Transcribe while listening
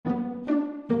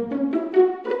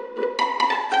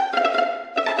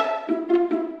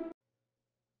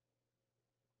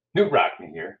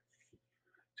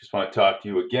just want to talk to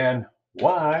you again.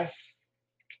 Why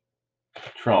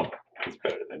Trump is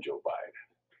better than Joe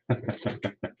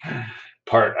Biden.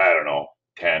 Part, I don't know,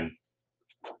 10.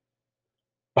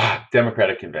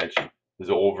 Democratic convention is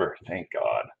over. Thank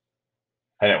God.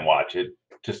 I didn't watch it.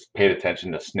 Just paid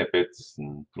attention to snippets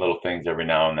and little things every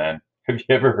now and then. Have you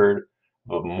ever heard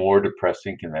of a more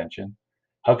depressing convention?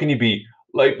 How can you be,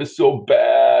 life is so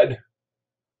bad,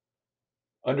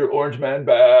 under Orange Man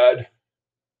bad,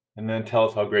 and then tell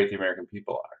us how great the American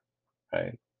people are,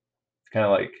 right? It's kind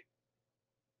of like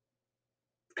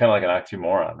an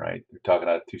oxymoron, right? They're talking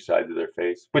out of two sides of their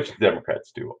face, which the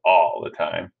Democrats do all the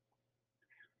time.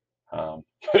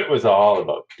 But it was all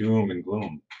about doom and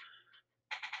gloom.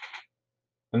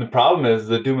 And the problem is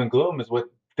the doom and gloom is what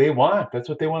they want. That's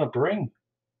what they want to bring.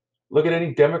 Look at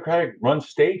any Democratic run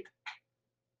state.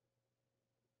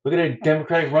 Look at any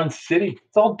Democratic run city.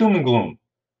 It's all doom and gloom.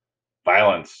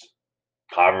 Violence,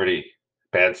 poverty,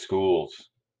 bad schools,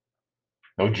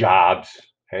 no jobs.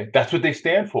 Okay? That's what they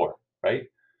stand for, right?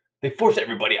 They force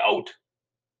everybody out.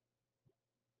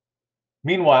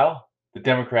 Meanwhile, the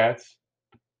Democrats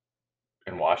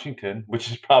in Washington,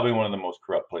 which is probably one of the most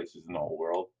corrupt places in the whole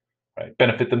world, right,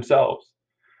 benefit themselves.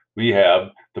 We have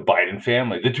the Biden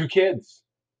family, the two kids,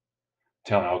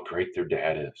 telling how great their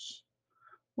dad is.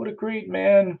 What a great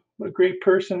man. What a great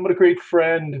person. What a great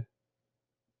friend.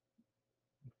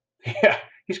 Yeah,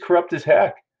 he's corrupt as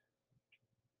heck.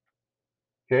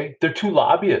 Okay. They're two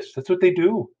lobbyists. That's what they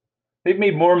do. They've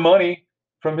made more money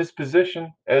from his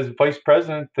position as vice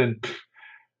president than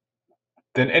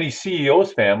any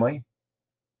CEO's family.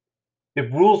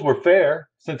 If rules were fair,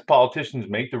 since politicians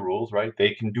make the rules, right?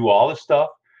 They can do all this stuff,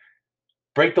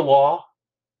 break the law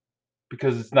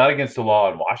because it's not against the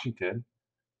law in Washington,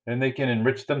 and they can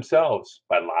enrich themselves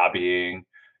by lobbying,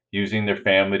 using their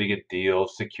family to get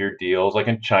deals, secure deals, like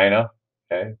in China,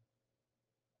 okay,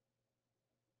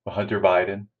 with Hunter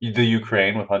Biden, the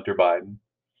Ukraine with Hunter Biden,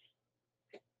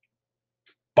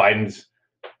 Biden's,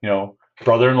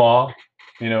 brother-in-law,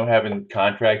 having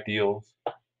contract deals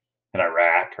in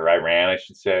Iraq or Iran, I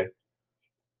should say.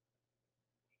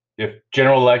 If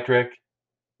General Electric,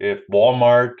 if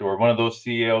Walmart or one of those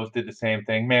CEOs did the same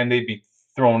thing, man, they'd be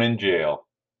thrown in jail.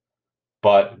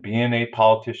 But being a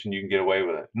politician, you can get away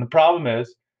with it. And the problem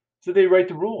is that they write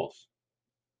the rules.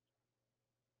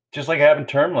 Just like having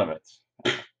term limits.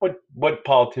 What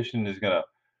politician is going to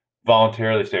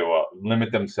voluntarily say, well,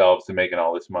 limit themselves to making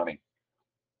all this money?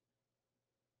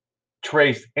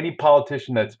 Trace any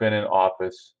politician that's been in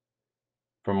office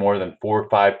for more than 4 or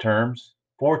 5 terms.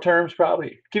 4 terms,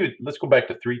 probably. Let's go back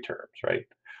to 3 terms, right?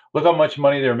 Look how much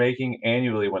money they're making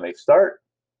annually when they start.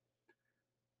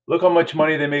 Look how much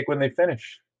money they make when they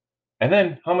finish. And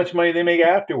then how much money they make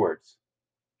afterwards.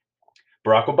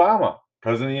 Barack Obama,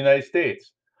 President of the United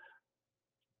States.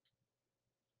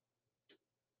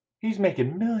 He's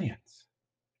making millions.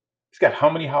 He's got how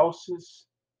many houses?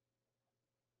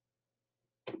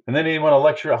 And then they want to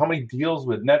lecture how many deals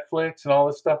with Netflix and all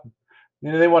this stuff.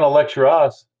 They want to lecture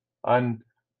us on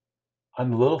the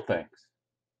little things.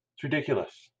 It's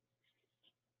ridiculous.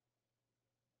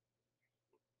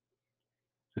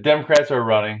 The Democrats are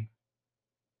running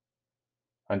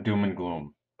on doom and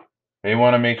gloom. They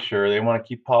want to make sure they want to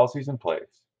keep policies in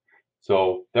place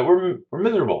so that we're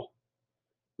miserable,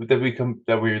 that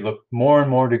we look more and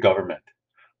more to government.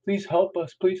 Please help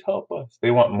us. Please help us.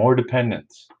 They want more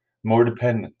dependence,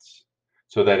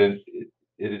 so that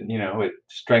it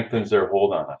strengthens their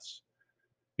hold on us.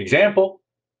 Example: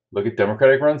 look at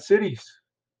Democratic-run cities.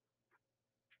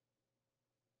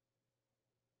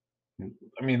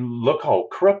 I mean, look how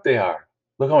corrupt they are.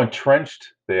 Look how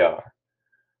entrenched they are.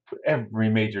 With every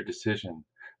major decision,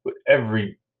 with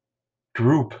every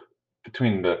group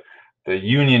between the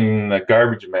union, the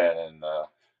garbage men, and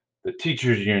the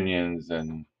teachers unions,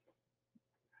 and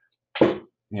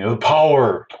the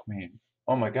power. I mean,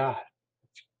 oh my God,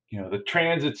 the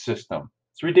transit system.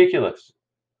 It's ridiculous.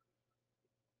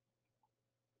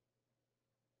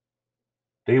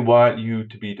 They want you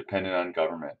to be dependent on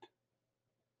government.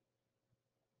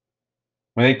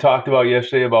 When they talked about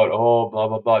yesterday about, oh, blah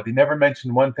blah blah, they never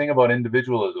mentioned one thing about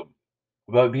individualism,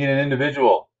 about being an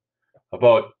individual,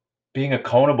 about being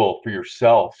accountable for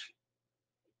yourself,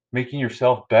 making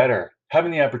yourself better,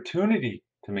 having the opportunity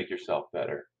to make yourself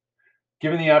better,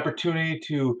 given the opportunity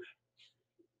to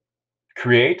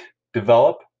create,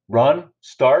 develop, run,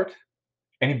 start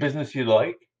any business you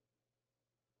like,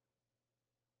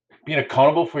 being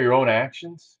accountable for your own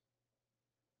actions,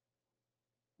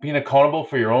 being accountable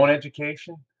for your own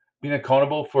education, being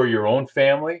accountable for your own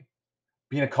family,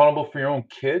 being accountable for your own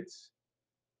kids,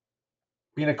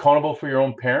 being accountable for your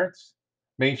own parents,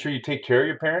 Making sure you take care of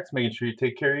your parents, making sure you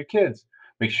take care of your kids,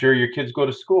 make sure your kids go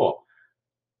to school,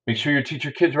 make sure you teach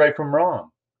your kids right from wrong,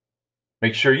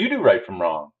 make sure you do right from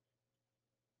wrong,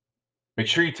 make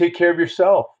sure you take care of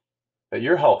yourself, that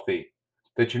you're healthy,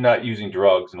 that you're not using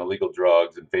drugs and illegal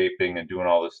drugs and vaping and doing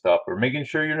all this stuff, or making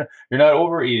sure you're not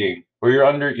overeating, or you're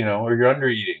under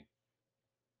eating,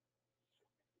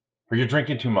 or you're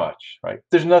drinking too much, right?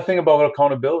 There's nothing about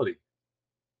accountability.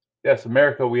 Yes,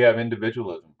 America, we have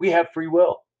individualism. We have free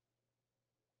will.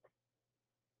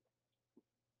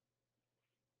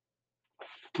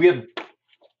 We have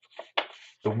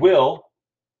the will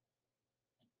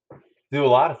to do a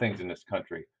lot of things in this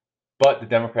country, but the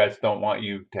Democrats don't want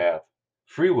you to have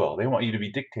free will. They want you to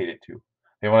be dictated to.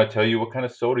 They want to tell you what kind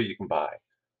of soda you can buy,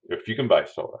 if you can buy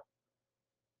soda.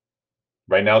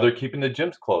 Right now, they're keeping the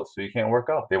gyms closed, so you can't work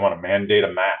out. They want to mandate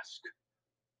a mask,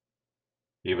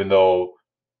 even though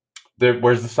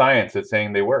where's the science that's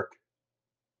saying they work?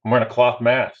 I'm wearing a cloth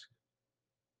mask.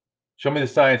 Show me the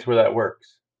science where that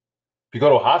works. If you go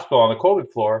to a hospital on the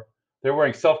COVID floor, they're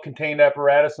wearing self-contained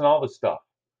apparatus and all this stuff.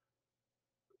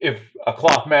 If a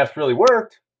cloth mask really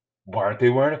worked, why aren't they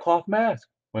wearing a cloth mask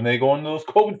when they go into those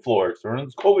COVID floors or in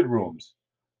those COVID rooms,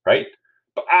 right?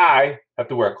 But I have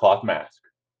to wear a cloth mask.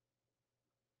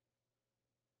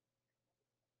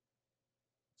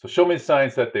 So show me the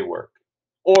science that they work.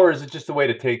 Or is it just a way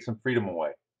to take some freedom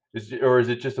away? Or is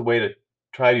it just a way to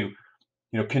try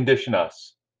to, condition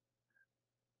us?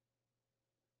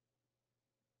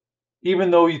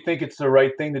 Even though you think it's the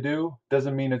right thing to do,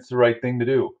 doesn't mean it's the right thing to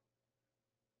do.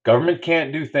 Government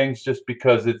can't do things just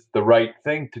because it's the right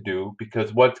thing to do,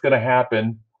 because what's going to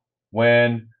happen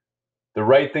when the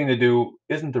right thing to do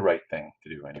isn't the right thing to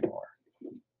do anymore?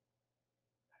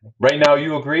 Right now,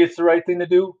 you agree it's the right thing to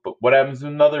do, but what happens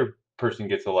when another person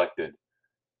gets elected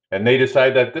and they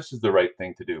decide that this is the right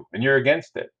thing to do and you're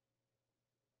against it?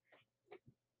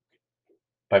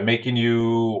 By making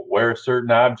you wear a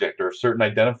certain object or a certain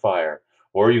identifier,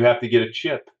 or you have to get a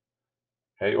chip,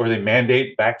 okay? Or they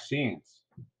mandate vaccines,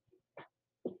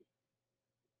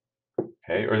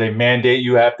 okay? Or they mandate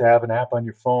you have to have an app on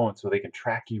your phone so they can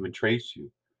track you and trace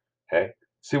you, okay?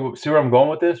 See where I'm going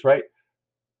with this, right?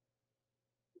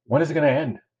 When is it going to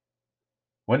end?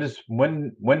 When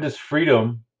does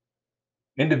freedom,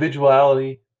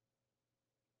 individuality,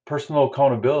 personal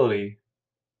accountability,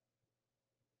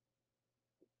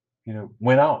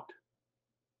 win out?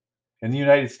 In the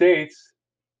United States,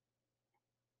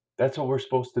 that's what we're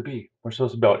supposed to be. We're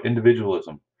supposed to be about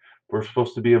individualism. We're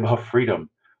supposed to be about freedom.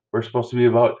 We're supposed to be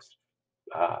about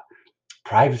uh,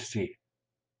 privacy.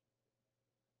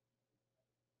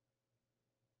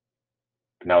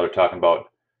 Now they're talking about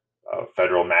a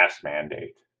federal mask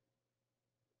mandate.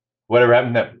 Whatever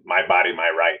happened to my body, my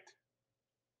right?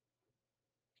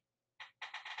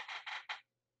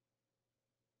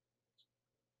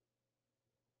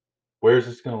 Where is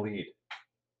this going to lead?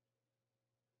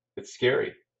 It's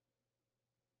scary.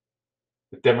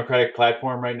 The Democratic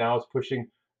platform right now is pushing.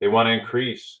 They want to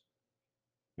increase,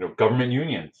 government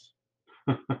unions.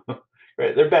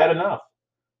 Right? They're bad enough.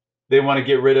 They want to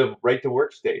get rid of right to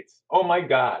work states. Oh my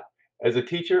God! As a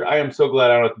teacher, I am so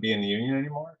glad I don't have to be in the union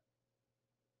anymore.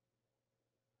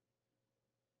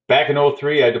 Back in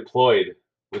 '03, I deployed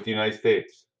with the United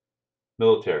States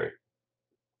military.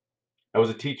 I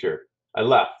was a teacher. I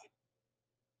left.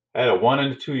 I had a 1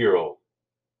 and a 2-year-old.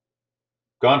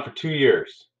 Gone for 2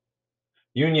 years.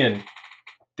 Union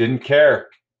didn't care.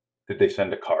 Did they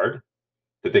send a card?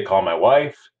 Did they call my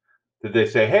wife? Did they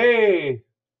say, hey,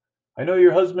 I know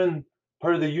your husband,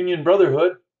 part of the union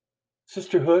brotherhood,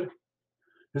 sisterhood.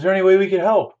 Is there any way we can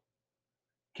help?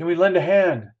 Can we lend a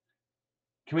hand?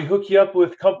 Can we hook you up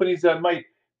with companies that might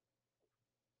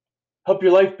help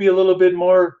your life be a little bit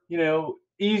more,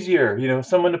 easier?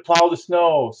 Someone to plow the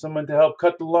snow, someone to help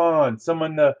cut the lawn,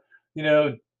 someone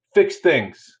to, fix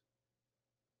things.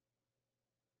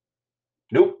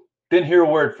 Nope. Didn't hear a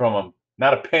word from them.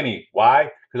 Not a penny. Why?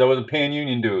 Because I wasn't paying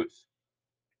union dues.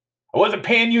 I wasn't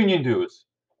paying union dues.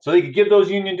 So they could give those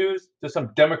union dues to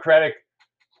some Democratic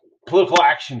political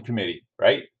action committee,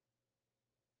 right?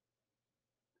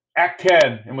 Act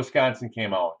 10 in Wisconsin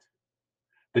came out.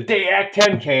 The day Act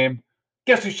 10 came,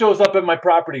 guess who shows up at my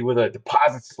property with a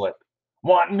deposit slip,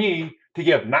 wanting me to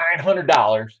give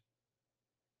 $900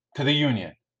 to the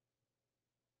union?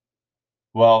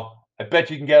 Well, I bet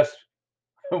you can guess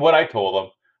what I told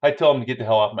them. I told them to get the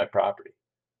hell off my property.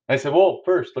 I said, well,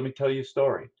 first, let me tell you a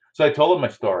story. So I told them my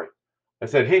story. I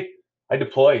said, hey, I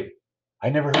deployed. I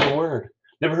never heard a word,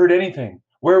 never heard anything.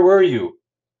 Where were you?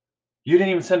 You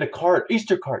didn't even send a card,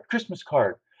 Easter card, Christmas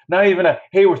card, not even a,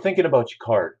 hey, we're thinking about you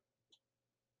card.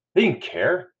 They didn't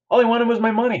care. All he wanted was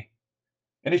my money.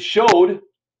 And it showed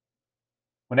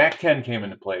when Act 10 came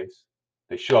into place.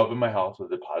 They show up at my house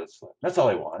with a deposit slip. That's all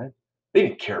they wanted. They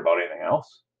didn't care about anything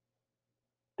else.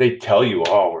 They tell you,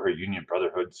 oh, we're a union,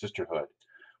 brotherhood, sisterhood.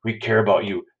 We care about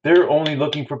you. They're only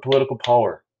looking for political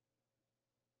power.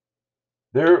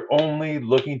 They're only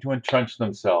looking to entrench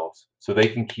themselves so they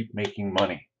can keep making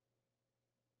money.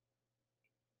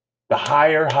 The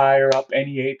higher up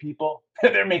NEA people,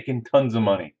 they're making tons of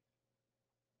money.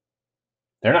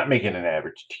 They're not making an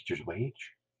average teacher's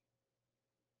wage.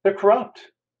 They're corrupt.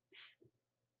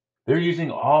 They're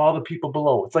using all the people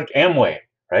below. It's like Amway,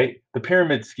 right? The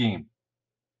pyramid scheme.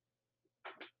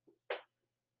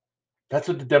 That's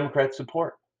what the Democrats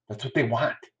support. That's what they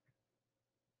want.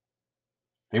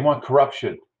 They want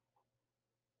corruption.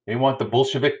 They want the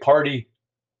Bolshevik party,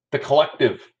 the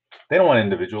collective. They don't want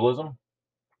individualism.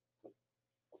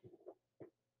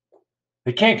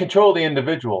 They can't control the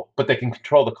individual, but they can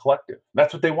control the collective.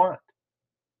 That's what they want.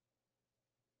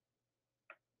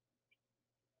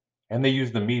 And they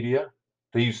use the media.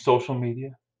 They use social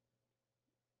media.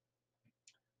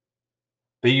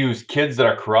 They use kids that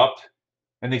are corrupt,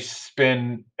 and they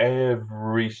spin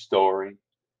every story.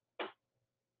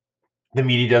 The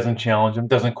media doesn't challenge them,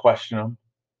 doesn't question them.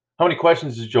 How many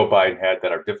questions has Joe Biden had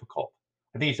that are difficult?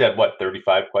 I think he's had, what,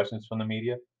 35 questions from the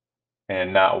media?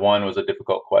 And not one was a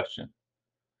difficult question.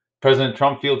 President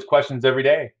Trump fields questions every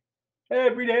day.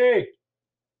 Every day.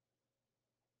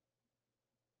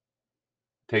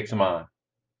 Takes them on.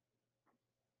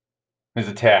 Is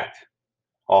attacked.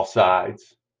 All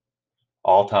sides.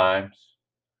 All times.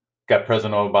 Got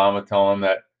President Obama telling him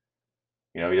that,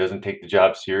 he doesn't take the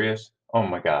job serious. Oh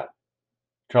my God.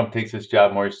 Trump takes his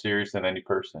job more serious than any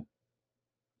person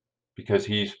because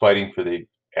he's fighting for the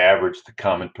average, the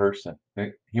common person.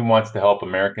 He wants to help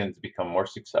Americans become more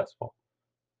successful.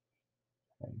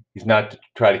 He's not to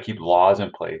try to keep laws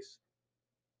in place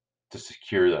to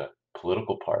secure the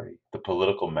political party, the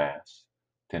political mass,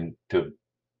 to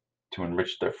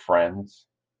enrich their friends,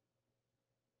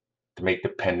 to make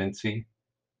dependency.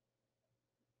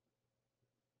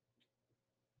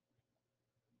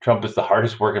 Trump is the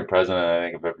hardest working president I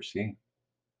think I've ever seen.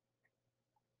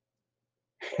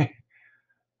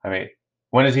 I mean,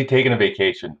 when is he taking a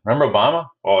vacation? Remember Obama?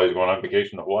 Oh, he's going on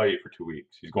vacation to Hawaii for 2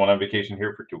 weeks. He's going on vacation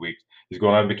here for 2 weeks. He's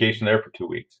going on vacation there for 2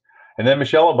 weeks. And then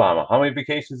Michelle Obama, how many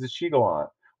vacations does she go on?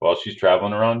 Well, she's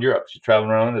traveling around Europe. She's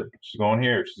traveling around. She's going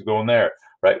here. She's going there.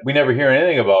 Right? We never hear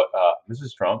anything about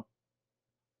Mrs. Trump,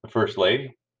 the First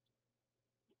Lady.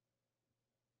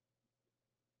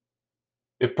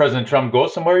 If President Trump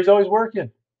goes somewhere, he's always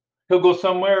working. He'll go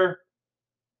somewhere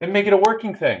and make it a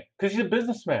working thing because he's a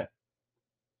businessman.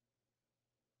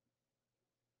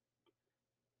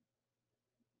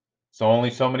 So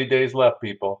only so many days left,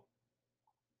 people.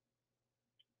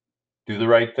 Do the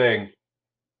right thing.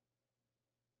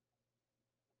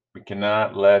 We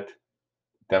cannot let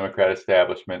the Democrat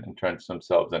establishment entrench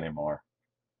themselves anymore.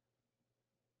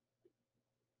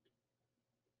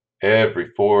 Every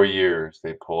 4 years,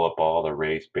 they pull up all the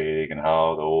race baiting and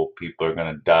how the old people are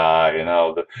going to die and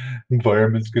how the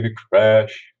environment's going to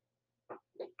crash.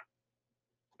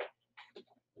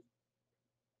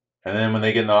 And then when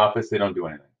they get in office, they don't do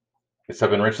anything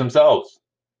except enrich themselves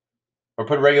or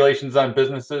put regulations on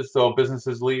businesses so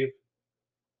businesses leave.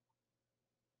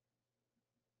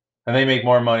 And they make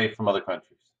more money from other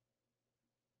countries.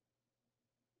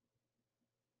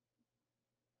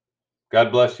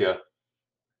 God bless you.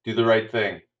 Do the right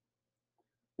thing.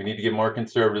 We need to get more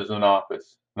conservatives in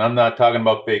office. And I'm not talking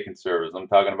about fake conservatives. I'm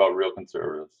talking about real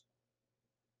conservatives.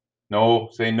 No,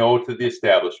 say no to the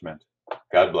establishment.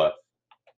 God bless.